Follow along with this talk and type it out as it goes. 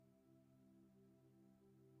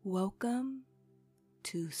Welcome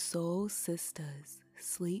to Soul Sisters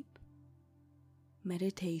Sleep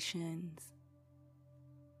Meditations.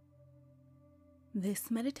 This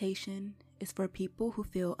meditation is for people who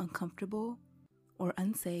feel uncomfortable or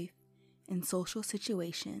unsafe in social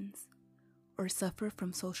situations or suffer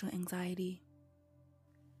from social anxiety.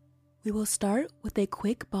 We will start with a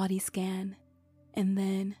quick body scan and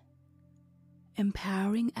then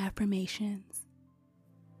empowering affirmations.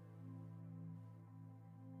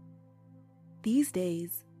 These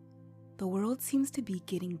days, the world seems to be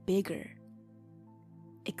getting bigger,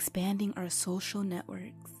 expanding our social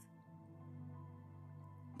networks.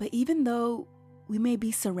 But even though we may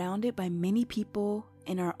be surrounded by many people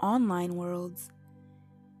in our online worlds,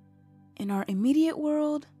 in our immediate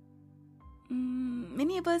world,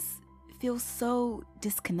 many of us feel so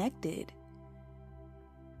disconnected.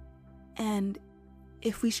 And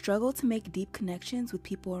if we struggle to make deep connections with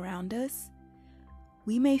people around us,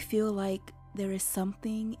 we may feel like there is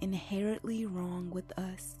something inherently wrong with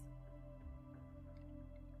us.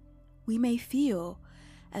 We may feel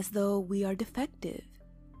as though we are defective.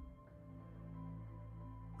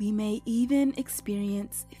 We may even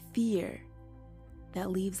experience fear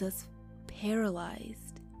that leaves us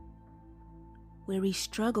paralyzed, where we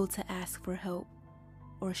struggle to ask for help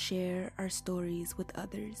or share our stories with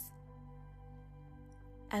others.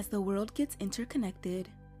 As the world gets interconnected,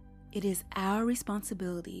 it is our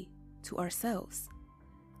responsibility to ourselves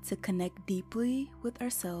to connect deeply with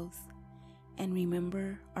ourselves and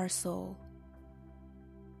remember our soul.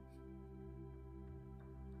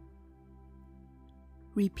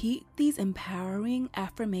 Repeat these empowering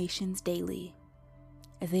affirmations daily,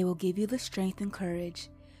 as they will give you the strength and courage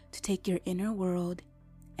to take your inner world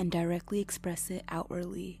and directly express it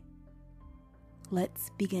outwardly. Let's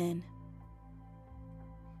begin.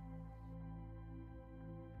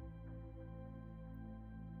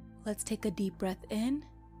 Let's take a deep breath in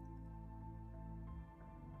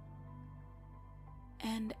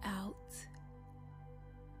and out.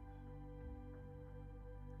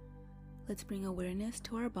 Let's bring awareness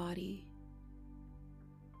to our body.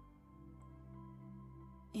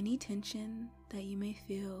 Any tension that you may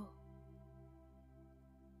feel,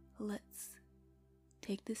 let's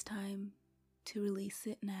take this time to release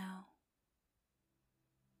it now.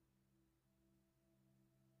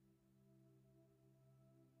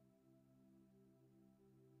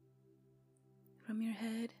 From your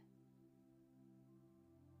head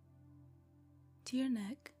to your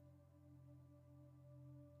neck,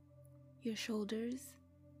 your shoulders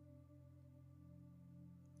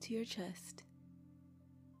to your chest,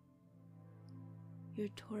 your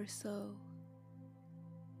torso,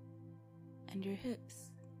 and your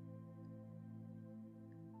hips.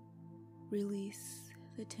 Release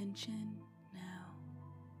the tension now.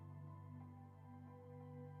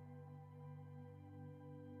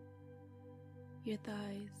 Your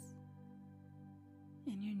thighs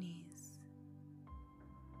and your knees,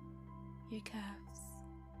 your calves,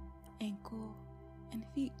 ankle, and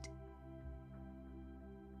feet.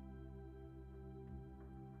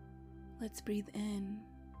 Let's breathe in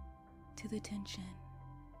to the tension.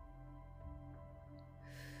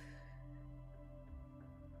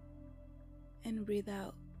 And breathe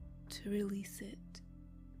out to release it.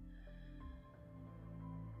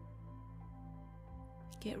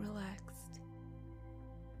 Get relaxed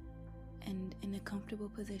and in a comfortable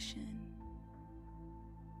position,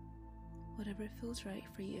 whatever feels right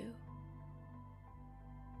for you.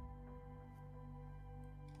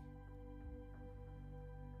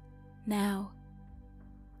 Now,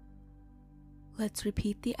 let's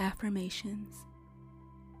repeat the affirmations.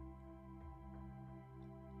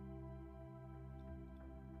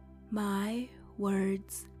 My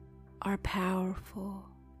words are powerful.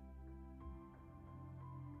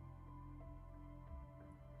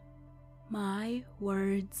 My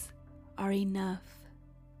words are enough.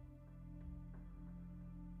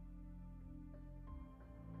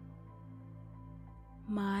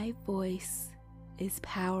 My voice is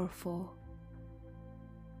powerful.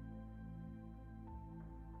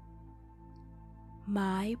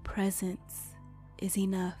 My presence is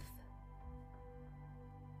enough.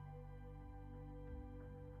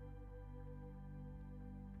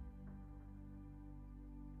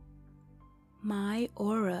 My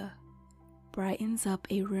aura brightens up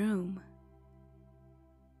a room.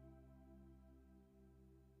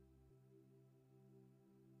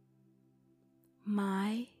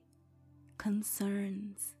 My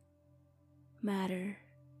concerns matter.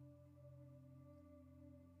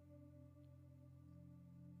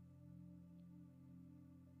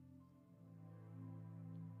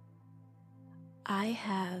 I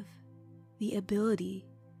have the ability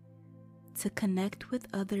to connect with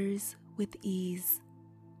others with ease.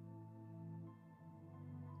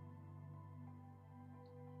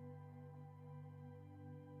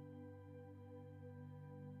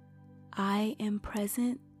 I am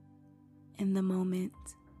present in the moment.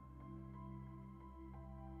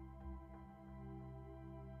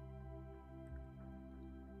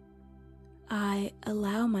 I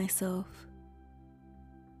allow myself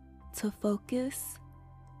to focus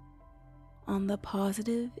on the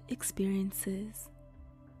positive experiences.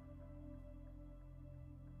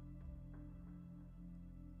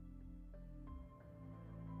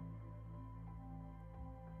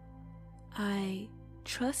 I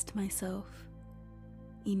trust myself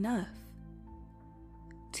enough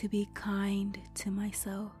to be kind to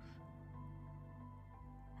myself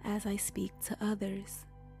as I speak to others.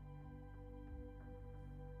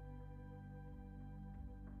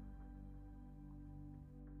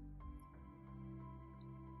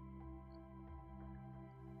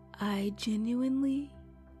 I genuinely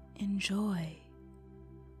enjoy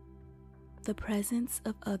the presence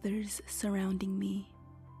of others surrounding me.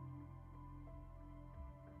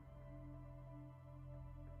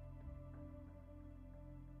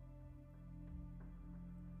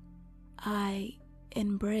 I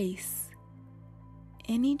embrace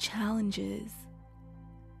any challenges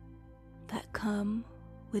that come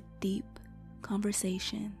with deep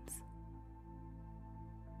conversations.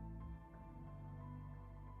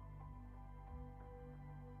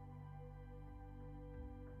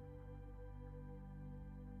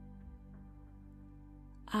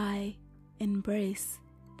 I embrace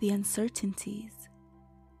the uncertainties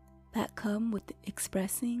that come with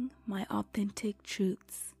expressing my authentic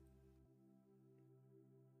truths.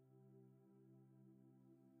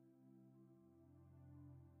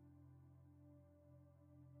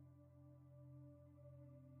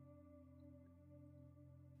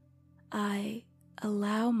 I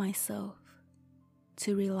allow myself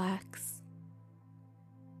to relax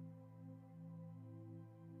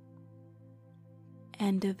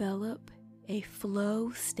and develop a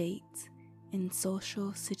flow state in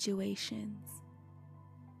social situations.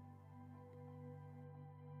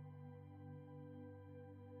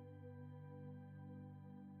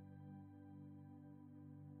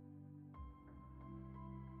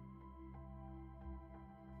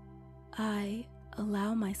 I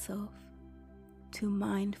allow myself to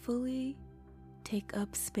mindfully take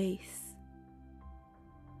up space.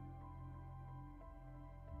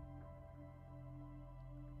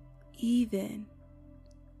 Even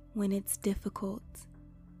when it's difficult.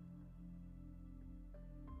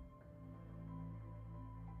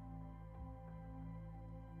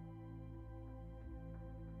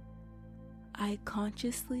 I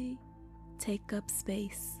consciously take up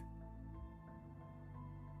space.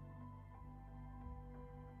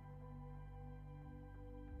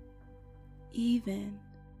 Even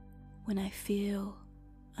when I feel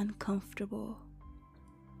uncomfortable.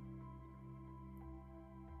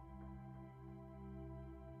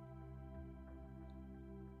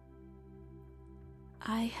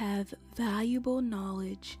 I have valuable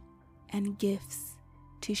knowledge and gifts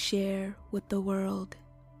to share with the world.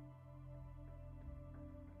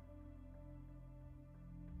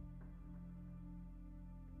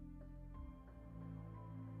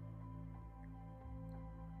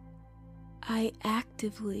 I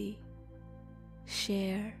actively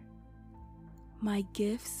share my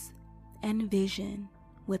gifts and vision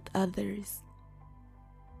with others.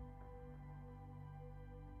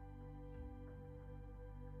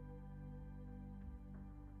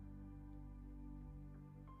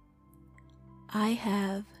 I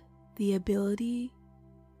have the ability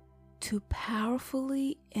to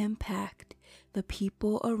powerfully impact the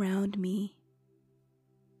people around me.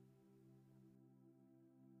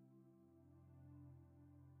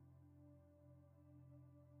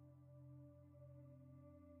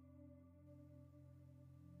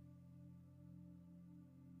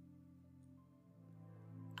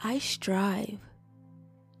 I strive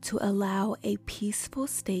to allow a peaceful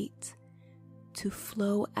state to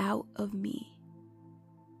flow out of me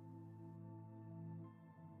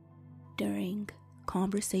during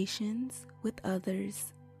conversations with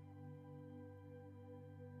others.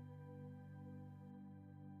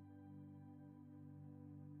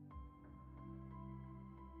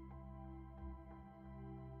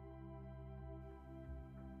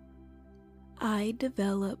 I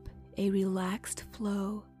develop a relaxed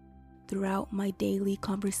flow throughout my daily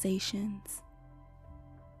conversations.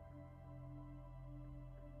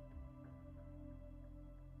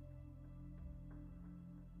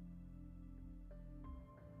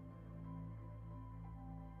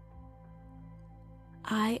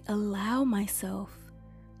 I allow myself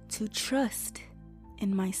to trust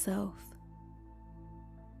in myself.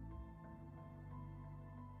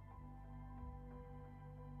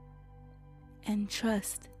 And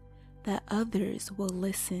trust that others will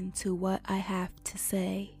listen to what I have to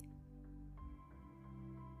say.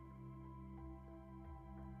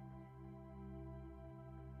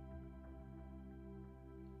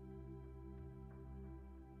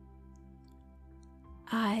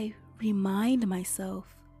 I remind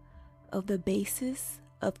myself of the basis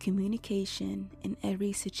of communication in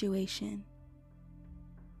every situation.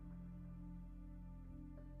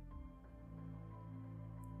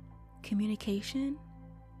 Communication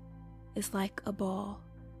is like a ball.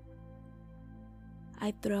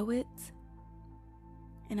 I throw it,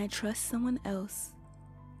 and I trust someone else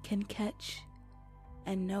can catch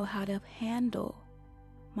and know how to handle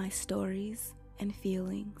my stories and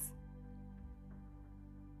feelings.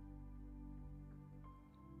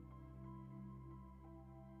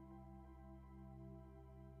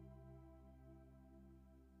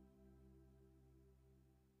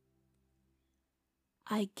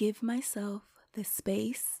 I give myself the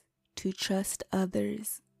space to trust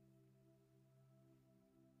others.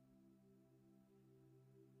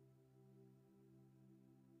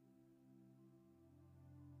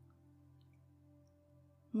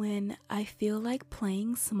 When I feel like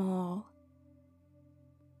playing small,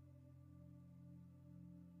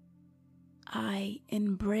 I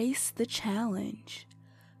embrace the challenge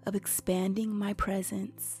of expanding my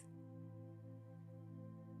presence.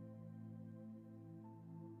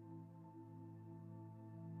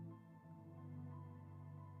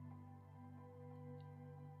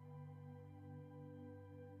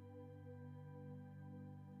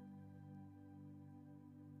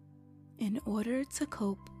 In order to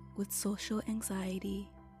cope with social anxiety,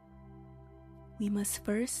 we must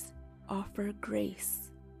first offer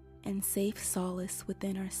grace and safe solace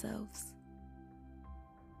within ourselves.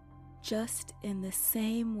 Just in the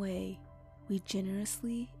same way we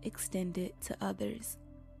generously extend it to others.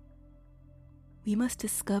 We must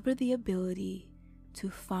discover the ability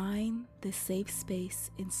to find the safe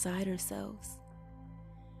space inside ourselves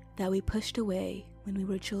that we pushed away when we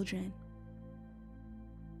were children.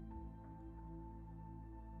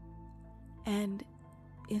 And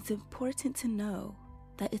it's important to know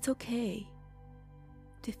that it's okay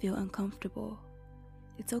to feel uncomfortable.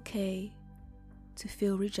 It's okay to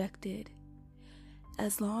feel rejected,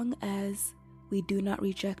 as long as we do not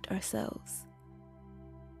reject ourselves.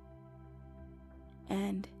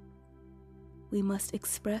 And we must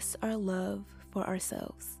express our love for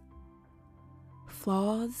ourselves,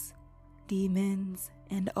 flaws, demons,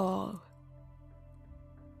 and all.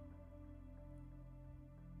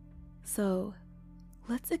 So,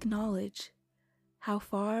 let's acknowledge how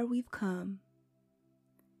far we've come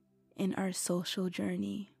in our social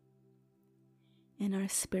journey, in our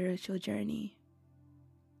spiritual journey.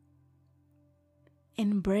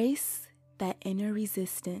 Embrace that inner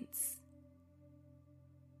resistance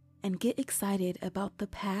and get excited about the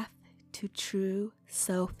path to true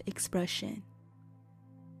self-expression.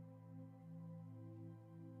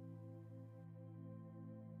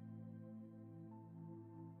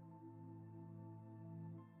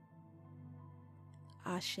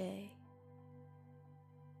 Ashe.